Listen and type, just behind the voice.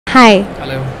Hi.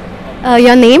 Hello.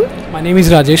 Your name? My name is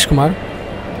Rajesh Kumar.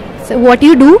 So what do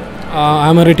you do?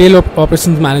 I'm a retail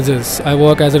operations manager. I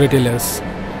work as a retailer.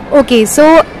 Okay,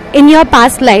 so in your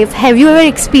past life, have you ever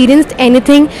experienced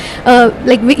anything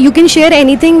you can share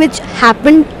anything which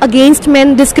happened against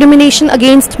men, discrimination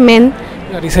against men?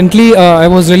 Recently, I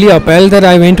was really appalled that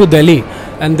I went to Delhi,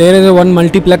 and there is one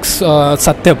multiplex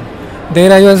Satyam.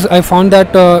 There I found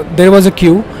that there was a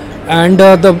queue, and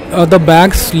the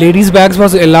bags, ladies' bags,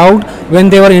 was allowed when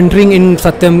they were entering in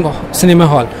Satyam cinema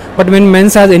hall. But when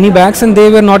men's has any bags, and they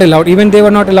were not allowed. Even they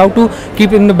were not allowed to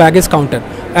keep in the baggage counter.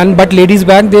 But ladies'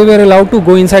 bag, they were allowed to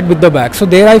go inside with the bag. So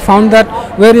there I found that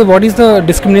what is the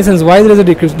discriminations? Why there is a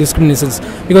discriminations?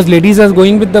 Because ladies are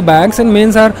going with the bags, and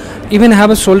men's are even have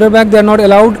a shoulder bag. They are not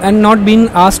allowed and not being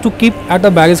asked to keep at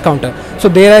the baggage counter. So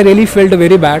there I really felt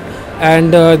very bad,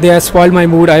 and they have spoiled my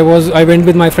mood. I went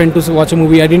with my friend to watch a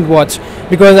movie. I didn't watch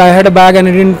because I had a bag and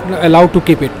I didn't allow to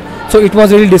keep it. So it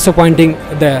was really disappointing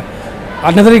there.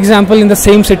 Another example, in the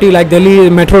same city like Delhi,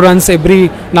 metro runs every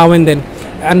now and then,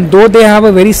 and though they have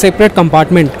a very separate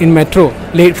compartment in metro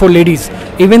for ladies,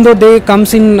 even though they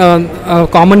comes in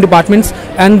common departments,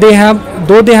 and they have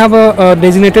a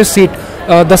designated seat,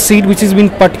 the seat which has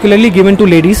been particularly given to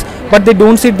ladies, but they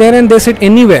don't sit there and they sit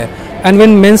anywhere. And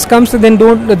when men's comes, then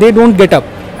they don't get up.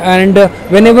 And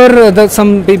whenever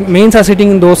some mains are sitting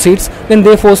in those seats, then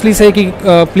they forcefully say,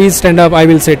 please stand up, I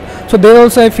will sit. So there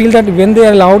also I feel that when they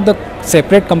are allowed the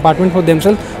separate compartment for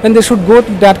themselves, then they should go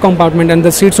to that compartment and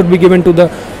the seat should be given to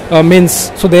the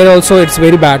men's. So there also it's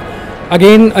very bad.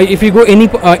 Again, if you go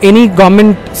any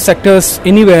government sectors,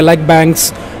 anywhere like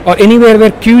banks or anywhere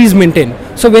where queue is maintained,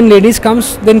 so when ladies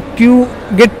comes, then queue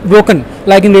get broken.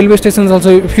 Like in railway stations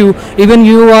also, if you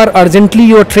are urgently,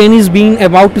 your train is being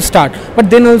about to start, but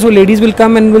then also ladies will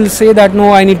come and will say that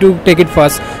no, I need to take it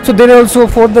first. So there also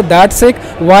for that sake,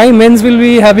 why men's will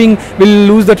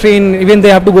lose the train, even they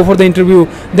have to go for the interview.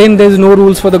 Then there is no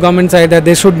rules for the government side that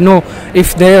they should know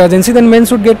if their urgency, then men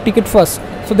should get ticket first.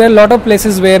 So there are a lot of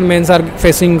places where men are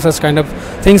facing such kind of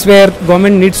things where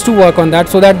government needs to work on that,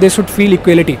 so that they should feel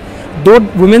equality. Though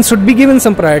women should be given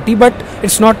some priority, but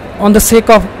it's not on the sake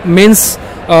of men's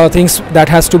things that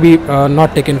has to be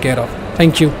not taken care of.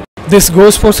 Thank you. This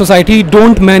goes for society.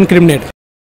 Don't man criminate.